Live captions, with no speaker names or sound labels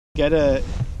Get a...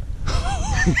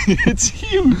 It's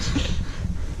huge!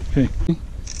 Okay.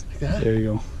 Like that? There you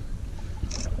go.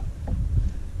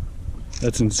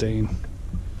 That's insane.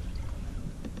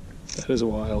 That is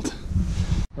wild.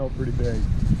 Oh, pretty big.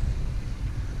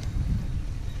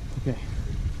 Okay.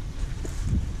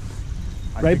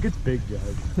 I Right- think it's big, Judge.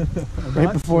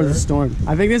 Right before the storm.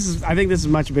 I think this is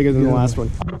much bigger than the last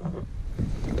one.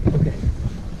 Okay.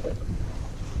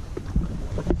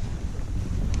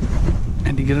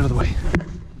 Andy, get out of the way.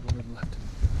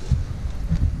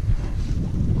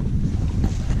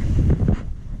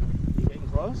 You getting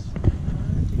close?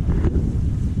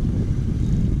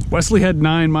 Wesley had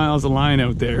 9 miles of line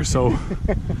out there, so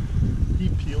He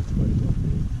peeled quite a bit.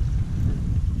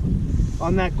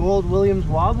 On that gold Williams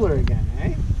wobbler again,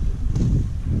 eh?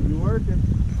 You working?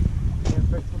 Can't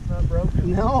fix what's not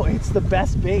broken. No, it's the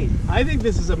best bait. I think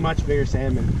this is a much bigger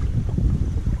salmon.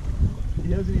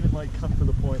 He hasn't even like come to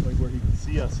the point like where he can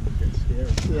see us and get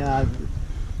scared. Yeah.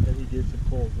 And he gives it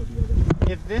pulls with the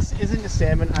other. If this isn't a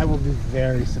salmon, I will be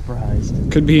very surprised.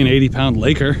 could be an 80-pound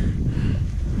Laker.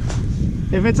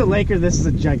 If it's a Laker, this is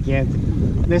a gigantic.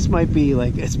 This might be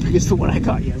like as big as the one I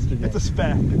caught yesterday. It's a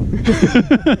speck. Oh,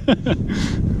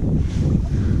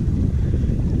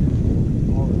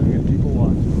 I got people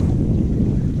watching.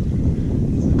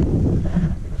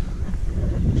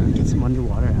 Trying to get some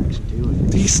underwater action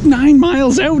too. He's 9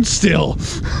 miles out still.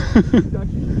 Really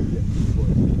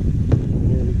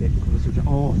get closer to,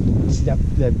 oh, see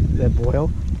that boil?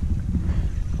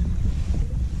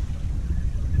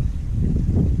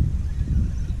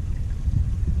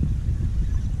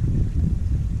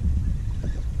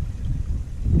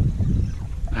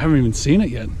 I haven't even seen it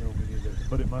yet. No, me neither.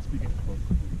 But it must be getting close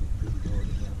to visibility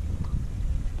now.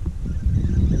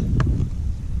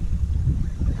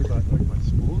 I thought like my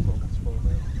spool's almost full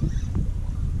now.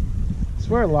 I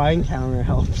swear a line counter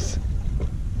helps.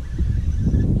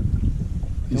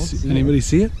 You Don't see anybody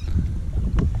see it?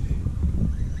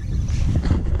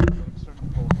 I'm starting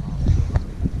to pull off.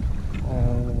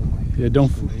 Oh my Yeah,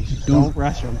 don't Don't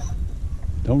rush him.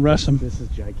 rush him. This is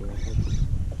gigantic.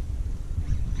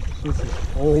 This is,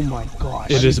 oh my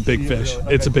gosh. It is a big fish.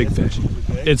 It's a big fish.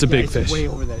 It's a big It's fish. way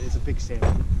over that. It's a big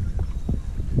salmon.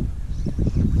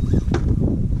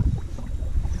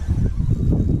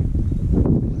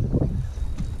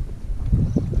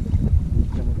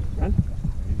 Run.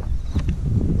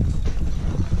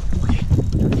 Okay.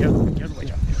 Get out of the way,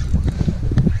 John.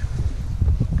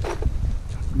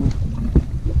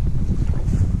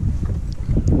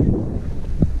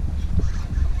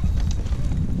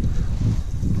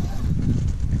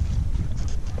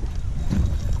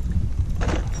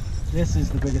 This is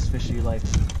the biggest fish of your life,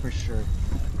 for sure.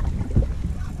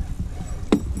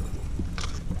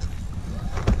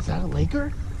 Is that a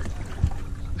Laker?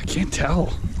 I can't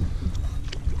tell.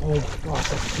 Oh my gosh,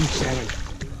 that's a huge salmon.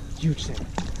 Huge salmon.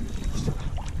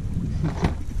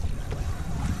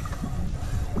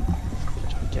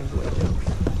 Get away,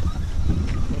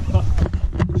 Joe.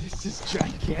 This is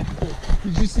gigantic.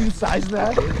 Did you see the size of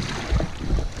that?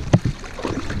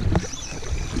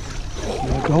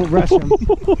 No, don't rush him.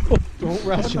 Don't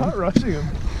rush I'm him. not rushing him.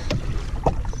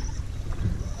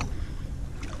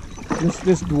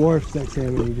 This dwarfs that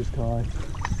salmon you just caught.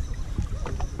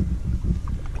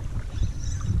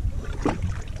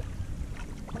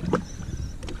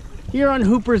 Here on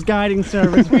Hooper's Guiding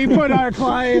Service, we put our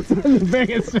clients on the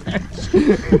biggest fish.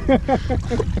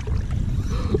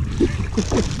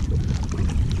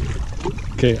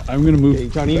 Okay, I'm gonna move. Okay,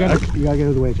 Johnny, you gotta get out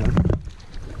of the way, John.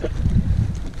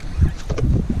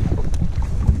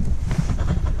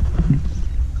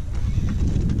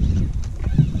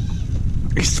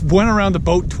 He went around the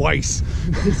boat twice.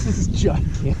 This is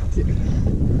gigantic.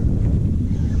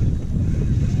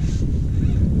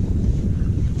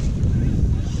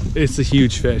 It's a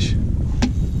huge fish.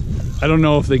 I don't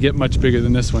know if they get much bigger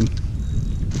than this one.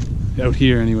 Out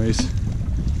here anyways.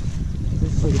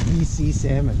 This is like a BC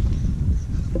salmon.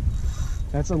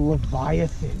 That's a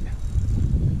Leviathan.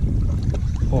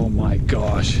 Oh my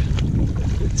gosh.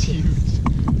 It's huge.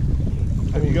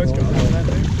 Have you guys got on that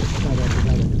thing?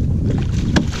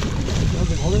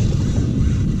 Hold it.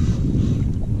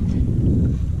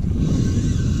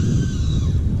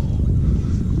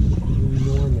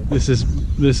 Enormous.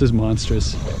 This is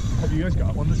monstrous. Have you guys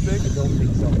got one this big? I don't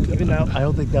think so. Even now, I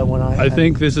don't think that one I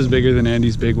think this is bigger than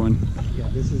Andy's big one. Yeah,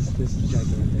 this is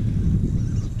gigantic.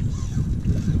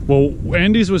 Well,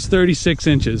 Andy's was 36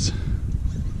 inches.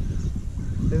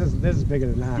 This is bigger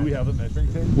than that. Do we have a measuring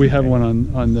thing? We have one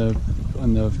on the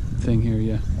thing here,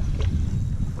 yeah.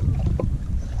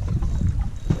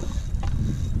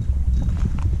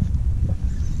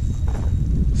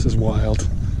 This is wild.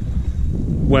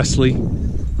 Wesley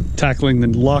tackling the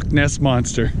Loch Ness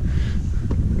Monster.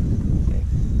 Okay.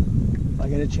 If I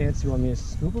get a chance, you want me to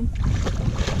scoop him?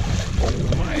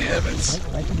 Oh my heavens.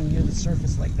 I can near the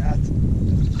surface like that.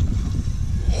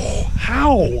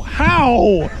 How?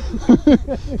 How?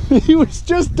 He was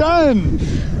just done.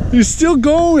 He's still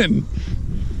going.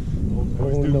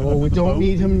 Oh no, we don't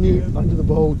need him near under the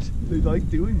boat. They like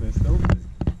doing this, don't they?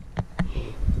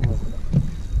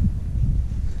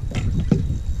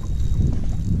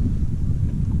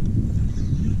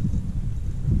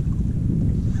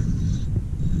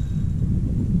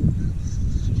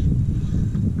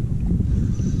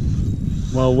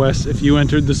 Well, Wes, if you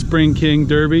entered the Spring King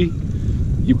Derby,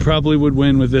 you probably would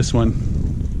win with this one.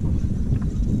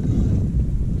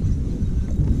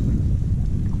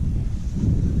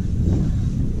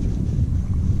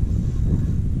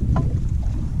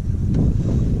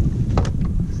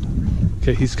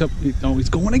 Okay, he's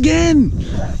going again.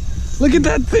 Look at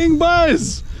that thing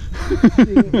buzz.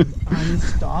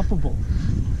 Unstoppable.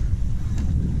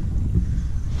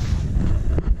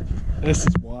 This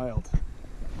is wild.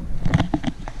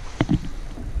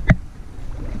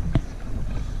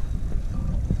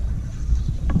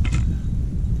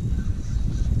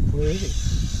 Where is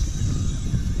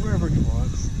he? Wherever he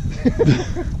wants.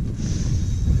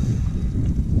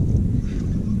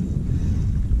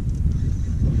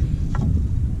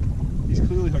 He's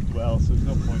clearly hooked well, so there's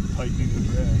no point tightening the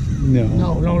drag.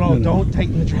 No. Don't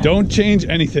tighten the drag. Don't change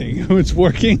anything. It's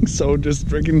working, so just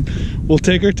freaking, we'll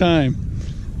take our time.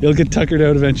 He'll get tuckered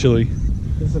out eventually.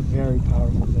 This is a very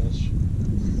powerful fish.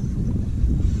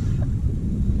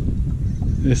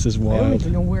 This is I don't wild.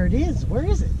 even know where it is. Where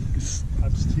is it?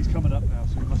 He's coming up now,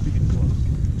 so he must be getting close.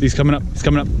 He's coming up. He's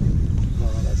coming up. No,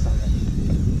 that's not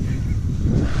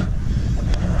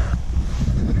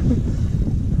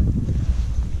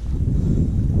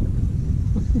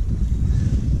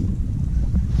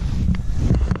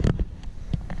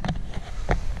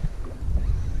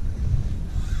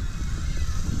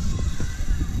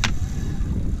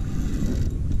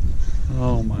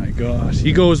Oh my gosh.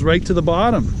 He goes right to the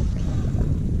bottom.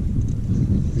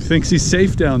 He thinks he's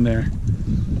safe down there.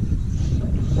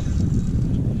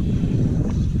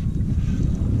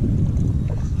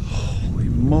 Holy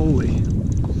moly.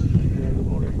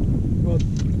 Well,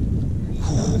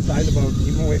 on the side of the boat.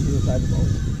 Even away from the side of the boat.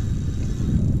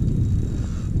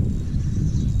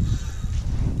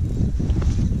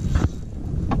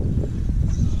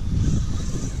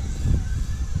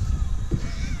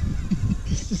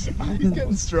 He's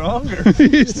getting stronger.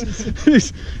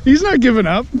 he's not giving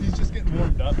up. He's just getting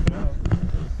warmed up now.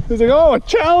 He's like, oh, a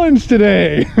challenge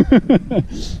today.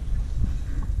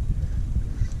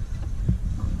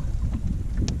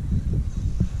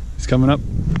 He's coming up.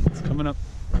 He's coming up.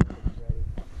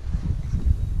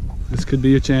 This could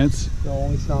be a chance. No,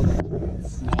 it's not.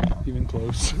 It's Not even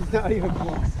close. not even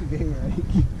close to being ready.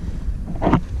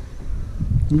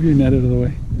 Move your net out of the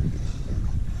way.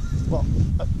 Well,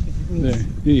 it means There.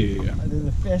 Yeah. either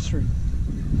the fish or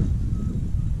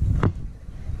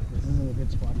this isn't a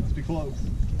good spot. Must be close.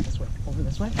 Okay, this way. Over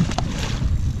this way.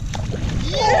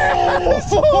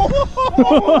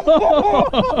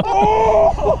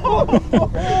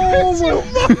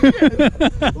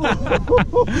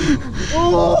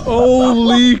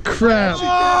 Holy crap.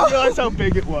 I didn't realize how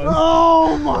big it was.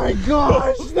 Oh my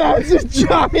gosh, that's a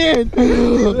giant!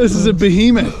 This is a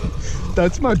behemoth.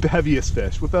 That's my heaviest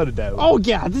fish, without a doubt. Oh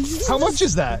yeah, this is, How much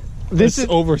is that? This is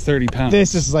over 30 pounds.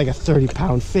 This is like a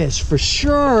 30-pound fish for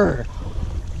sure.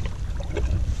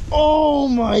 Oh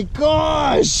my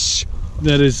gosh!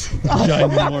 That is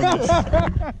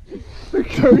ginormous. The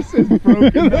curse is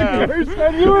broken now.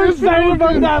 You were excited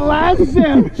about that last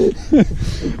sim.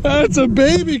 That's a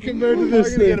baby compared to We're this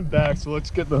gonna get thing. him back, so let's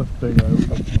get the thing out.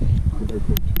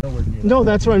 No,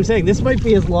 that's what I'm saying. This might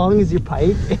be as long as your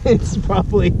pipe. It's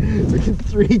probably like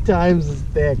 3 times as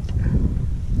thick.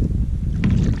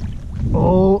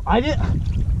 Oh,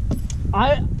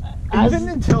 Even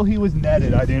until he was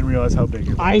netted, I didn't realize how big it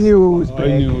was. I knew it was I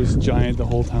big. knew it was giant the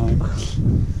whole time.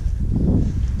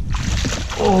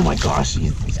 Oh my gosh,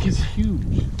 this kid's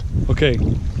huge. Okay.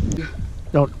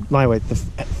 No, my way. The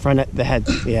front, the head.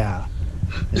 Yeah.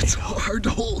 It's hard to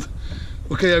hold.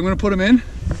 Okay, I'm gonna put him in.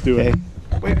 Do it. Okay.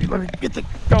 Wait, let me get the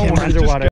Don't camera worry, just underwater.